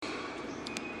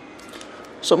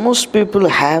So most people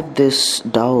have this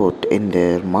doubt in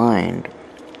their mind.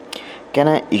 Can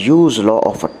I use law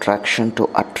of attraction to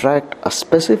attract a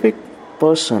specific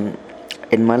person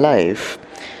in my life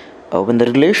when the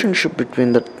relationship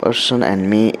between that person and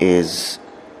me is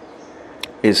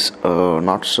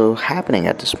not so happening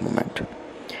at this moment?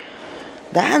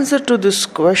 The answer to this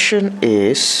question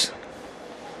is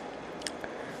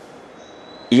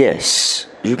yes,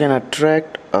 you can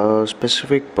attract a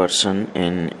specific person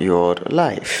in your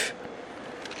life.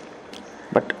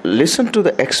 But listen to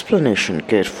the explanation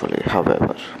carefully,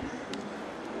 however.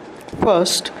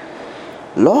 First,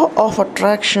 law of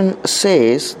attraction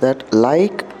says that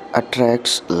like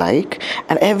attracts like,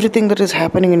 and everything that is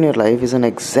happening in your life is an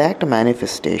exact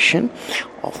manifestation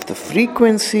of the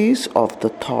frequencies of the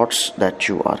thoughts that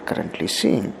you are currently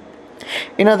seeing.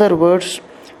 In other words,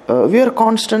 we are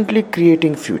constantly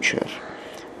creating future.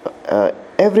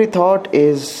 Every thought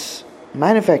is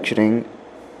manufacturing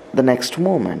the next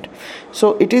moment.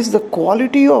 So it is the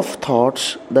quality of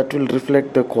thoughts that will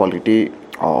reflect the quality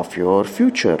of your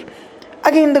future.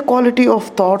 Again, the quality of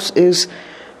thoughts is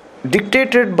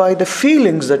dictated by the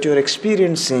feelings that you're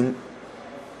experiencing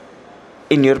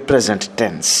in your present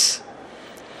tense.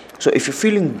 So if you're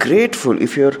feeling grateful,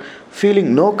 if you're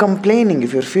feeling no complaining,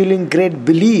 if you're feeling great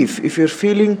belief, if you're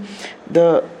feeling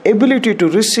the ability to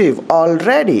receive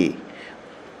already,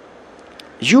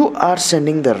 you are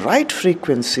sending the right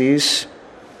frequencies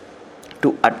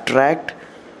to attract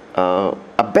a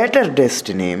better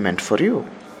destiny meant for you.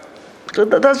 So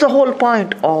that's the whole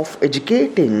point of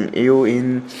educating you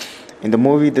in the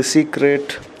movie The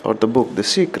Secret or the book The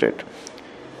Secret.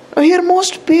 Here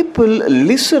most people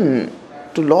listen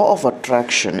to law of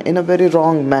attraction in a very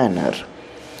wrong manner.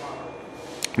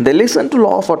 They listen to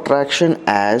law of attraction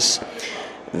as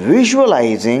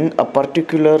visualizing a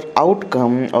particular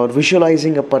outcome or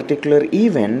visualizing a particular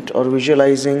event or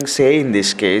visualizing, say in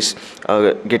this case,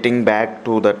 getting back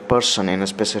to that person in a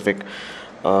specific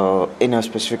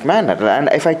manner. And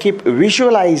if I keep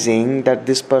visualizing that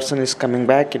this person is coming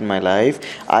back in my life,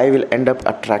 I will end up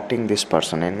attracting this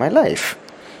person in my life.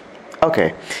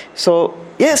 Okay, so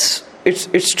yes,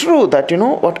 it's true that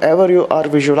whatever you are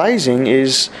visualizing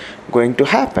is going to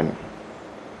happen.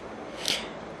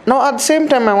 Now, at the same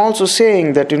time, I'm also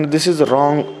saying that this is the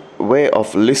wrong way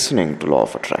of listening to law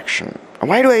of attraction.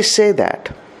 Why do I say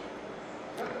that?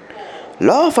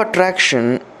 Law of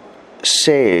attraction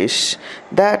says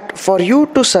that for you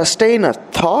to sustain a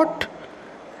thought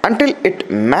until it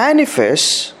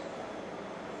manifests,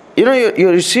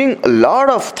 you're seeing a lot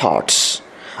of thoughts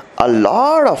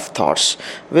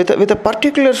with a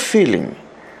particular feeling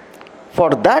for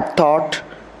that thought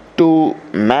to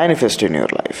manifest in your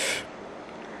life.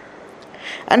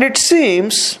 And it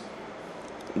seems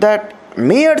that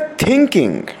mere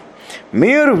thinking,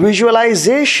 mere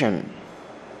visualization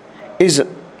is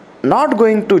not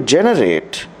going to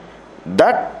generate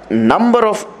that number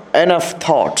of enough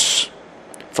thoughts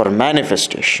for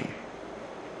manifestation.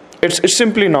 It's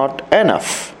simply not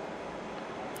enough.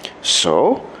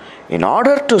 So, in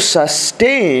order to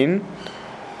sustain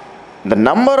the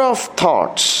number of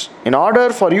thoughts, in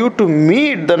order for you to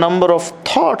meet the number of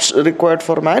thoughts required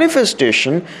for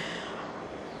manifestation,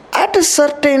 at a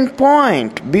certain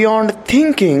point beyond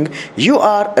thinking, you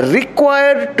are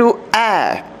required to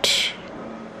act.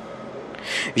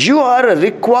 You are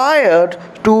required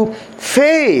to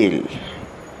fail.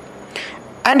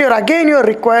 And you're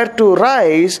required to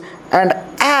rise and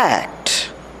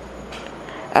act.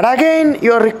 And again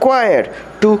you're required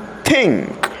to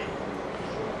think.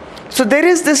 So there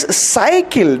is this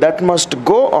cycle that must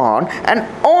go on, and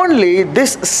only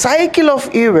this cycle of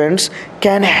events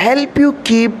can help you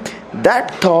keep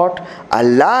that thought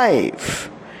alive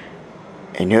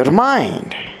in your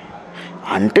mind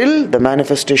until the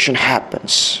manifestation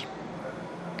happens.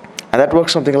 And that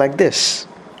works something like this.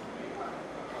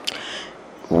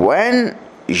 When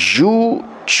you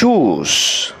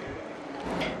choose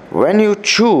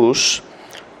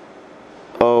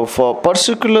for a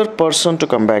particular person to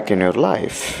come back in your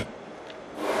life,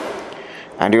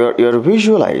 and you're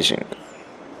visualizing,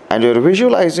 and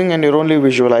you're only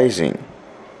visualizing,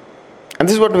 and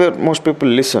this is what most people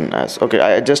listen as, okay,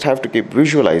 I just have to keep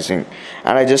visualizing,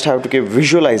 and I just have to keep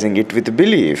visualizing it with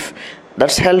belief.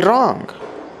 That's hell wrong.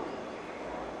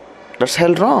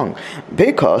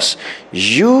 Because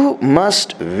you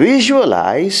must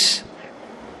visualize,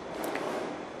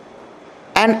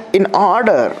 and in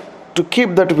order to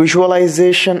keep that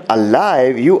visualization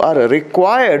alive, you are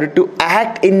required to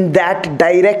act in that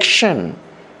direction.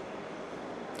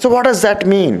 So what does that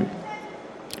mean?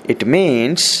 It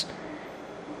means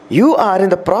you are in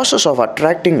the process of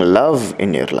attracting love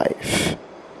in your life.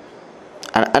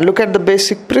 And look at the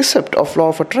basic precept of law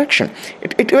of attraction.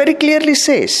 It very clearly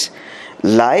says,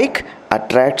 like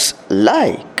attracts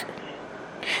like.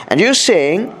 And you're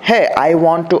saying, hey, I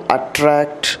want to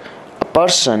attract a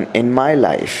person in my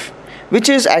life, which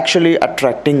is actually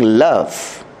attracting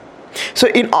love. So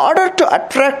in order to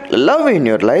attract love in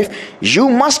your life, you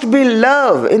must be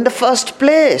love in the first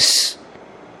place.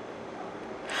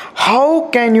 How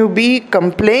can you be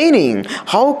complaining?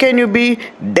 How can you be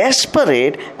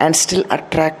desperate and still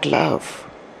attract love?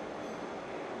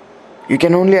 You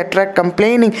can only attract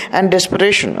complaining and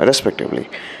desperation, respectively.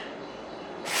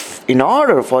 In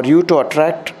order for you to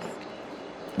attract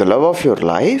the love of your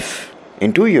life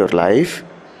into your life,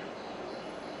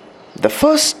 the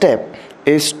first step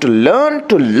is to learn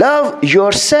to love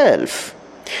yourself.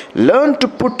 Learn to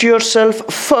put yourself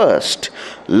first.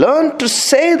 Learn to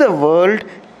say the world,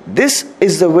 this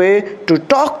is the way to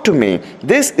talk to me.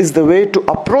 This is the way to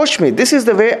approach me. This is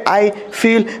the way I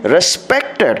feel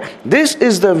respected. This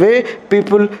is the way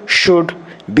people should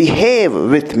behave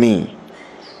with me.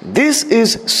 This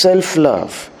is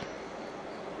self-love.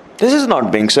 This is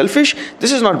not being selfish.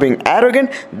 This is not being arrogant.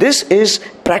 This is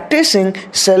practicing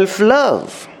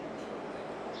self-love.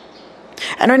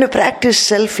 And when you practice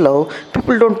self-love,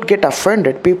 people don't get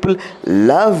offended. People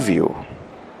love you.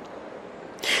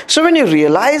 So when you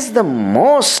realize the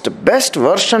best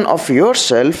version of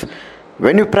yourself,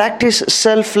 when you practice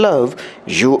self-love,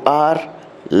 you are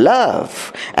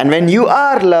love. And when you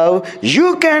are love,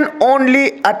 you can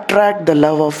only attract the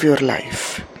love of your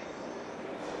life.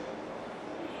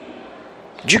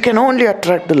 You can only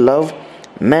attract the love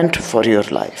meant for your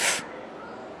life.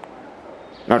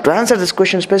 Now, to answer this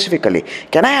question specifically,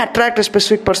 can I attract a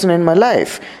specific person in my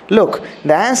life? Look,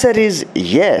 the answer is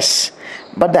yes.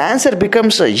 But the answer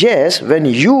becomes a yes when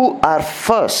you are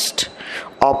first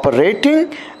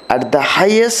operating at the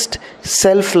highest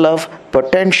self-love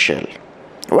potential.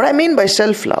 What I mean by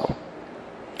self-love?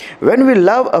 When we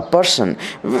love a person,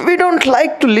 we don't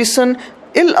like to listen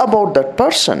ill about that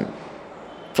person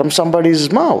from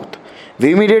somebody's mouth.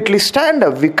 We immediately stand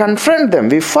up, we confront them,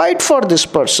 we fight for this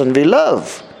person we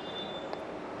love.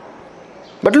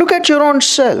 But look at your own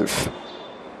self.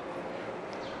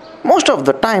 Most of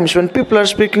the times when people are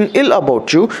speaking ill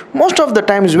about you, most of the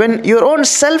times when your own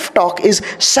self-talk is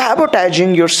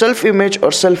sabotaging your self-image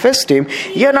or self-esteem,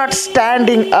 you're not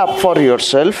standing up for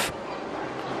yourself.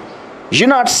 You're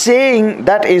not saying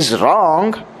that is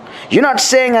wrong. You're not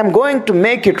saying I'm going to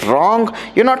make it wrong.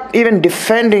 You're not even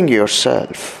defending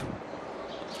yourself.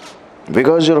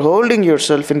 Because you're holding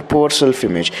yourself in poor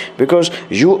self-image. Because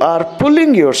you are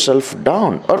pulling yourself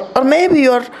down. Or maybe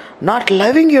you're not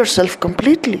loving yourself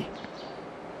completely.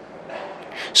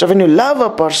 So when you love a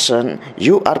person,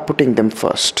 you are putting them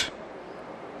first.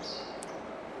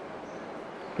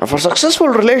 Now for successful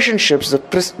relationships,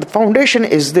 the foundation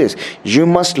is this. You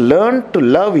must learn to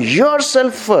love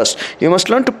yourself first. You must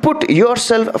learn to put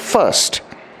yourself first.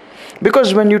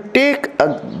 Because when you take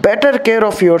a better care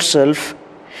of yourself,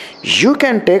 you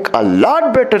can take a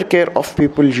lot better care of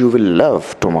people you will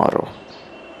love tomorrow.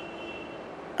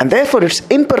 And therefore it's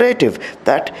imperative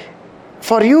that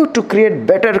for you to create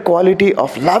better quality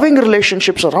of loving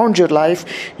relationships around your life,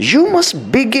 you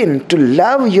must begin to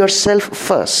love yourself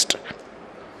first.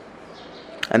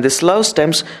 And this love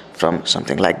stems from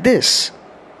something like this.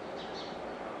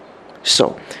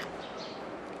 So,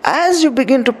 as you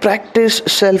begin to practice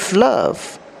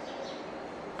self-love,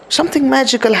 something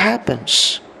magical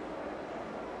happens.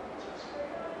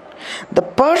 The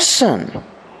person,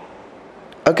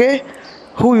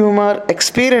 who you are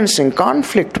experiencing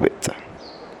conflict with,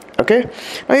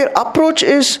 now your approach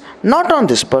is not on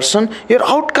this person, your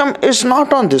outcome is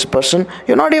not on this person,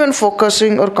 you're not even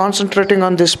focusing or concentrating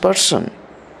on this person.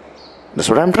 That's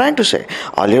what I'm trying to say.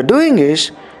 All you're doing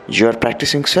is, you're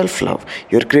practicing self-love.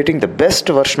 You're creating the best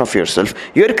version of yourself.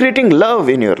 You're creating love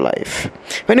in your life.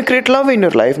 When you create love in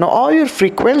your life, now all your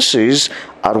frequencies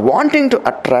are wanting to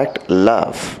attract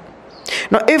love.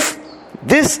 Now if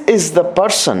this is the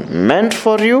person meant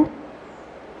for you,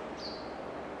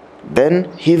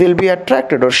 then he will be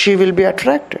attracted or she will be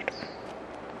attracted.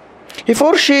 If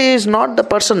or she is not the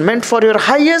person meant for your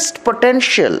highest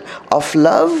potential of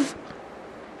love,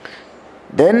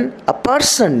 then a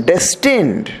person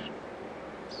destined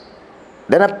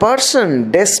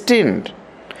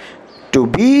to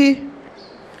be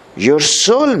your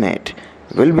soulmate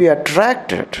will be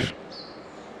attracted,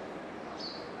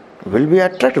 will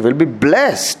be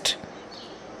blessed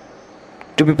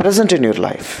to be present in your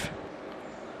life.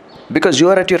 Because you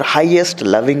are at your highest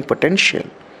loving potential.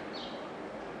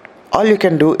 All you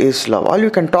can do is love. All you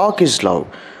can talk is love.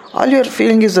 All you're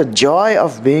feeling is the joy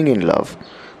of being in love.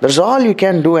 That's all you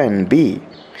can do and be.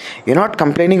 You're not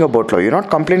complaining about love. You're not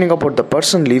complaining about the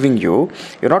person leaving you.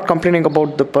 You're not complaining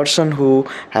about the person who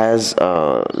has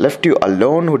left you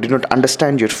alone, who did not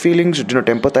understand your feelings, who did not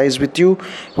empathize with you,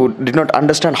 who did not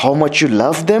understand how much you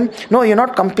love them. No, you're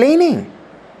not complaining.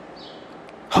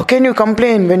 How can you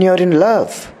complain when you're in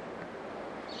love?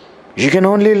 You can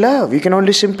only love. You can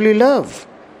only simply love.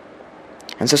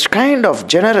 And such kind of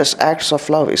generous acts of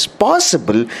love is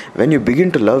possible when you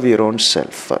begin to love your own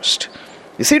self first.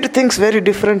 You see to things very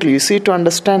differently. You see to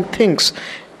understand things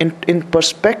in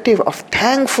perspective of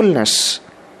thankfulness.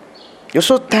 You're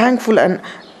so thankful and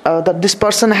that this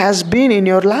person has been in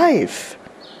your life.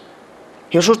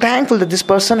 You're so thankful that this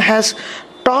person has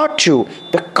taught you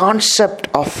the concept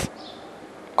of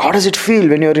how does it feel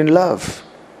when you're in love.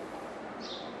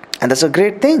 And that's a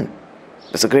great thing.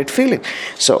 That's a great feeling.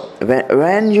 So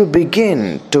when you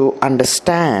begin to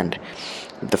understand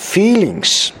the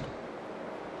feelings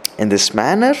in this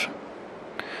manner,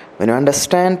 when you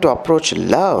understand to approach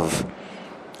love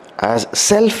as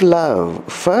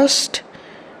self-love first,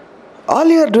 all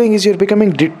you are doing is you're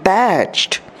becoming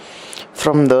detached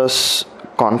from this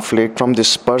conflict, from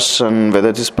this person,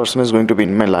 whether this person is going to be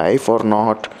in my life or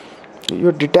not.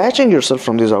 You're detaching yourself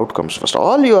from these outcomes first.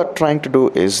 All you are trying to do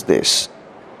is this.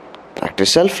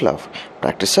 Practice self-love.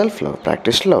 Practice self-love.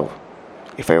 Practice love.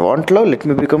 If I want love, let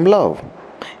me become love.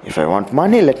 If I want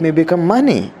money, let me become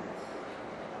money.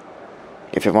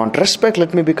 If I want respect,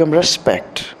 let me become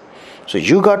respect. So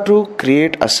you got to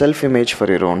create a self-image for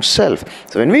your own self.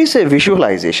 So when we say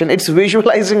visualization, it's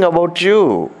visualizing about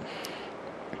you.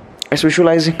 It's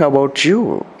visualizing about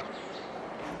you.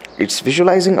 It's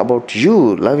visualizing about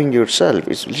you loving yourself.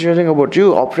 It's visualizing about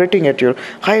you operating at your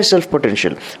highest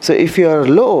self-potential. So if you are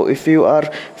low, if you are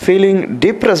feeling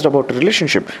depressed about a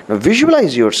relationship, now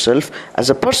visualize yourself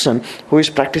as a person who is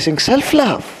practicing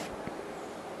self-love,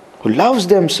 who loves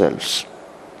themselves,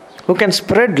 who can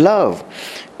spread love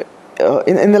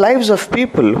in the lives of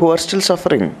people who are still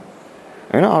suffering,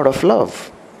 out of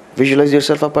love. Visualize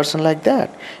yourself a person like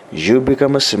that. You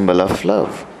become a symbol of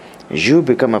love. You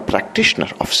become a practitioner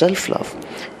of self-love.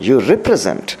 You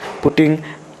represent putting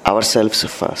ourselves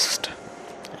first.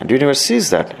 And the universe sees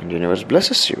that, and the universe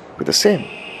blesses you with the same.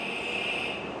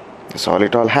 That's all.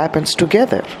 It all happens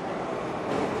together.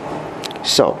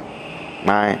 So,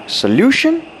 my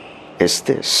solution is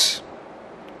this.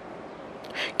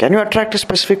 Can you attract a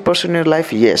specific person in your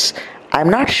life? Yes. I'm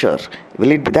not sure.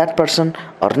 Will it be that person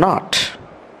or not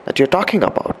that you're talking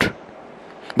about?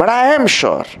 But I am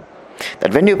sure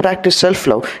that when you practice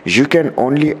self-love, you can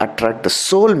only attract the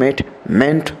soulmate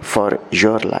meant for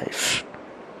your life.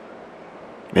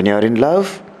 When you are in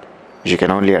love, you can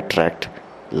only attract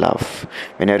love.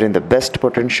 When you are in the best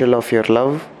potential of your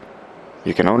love,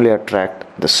 you can only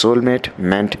attract the soulmate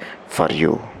meant for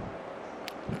you.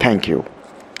 Thank you.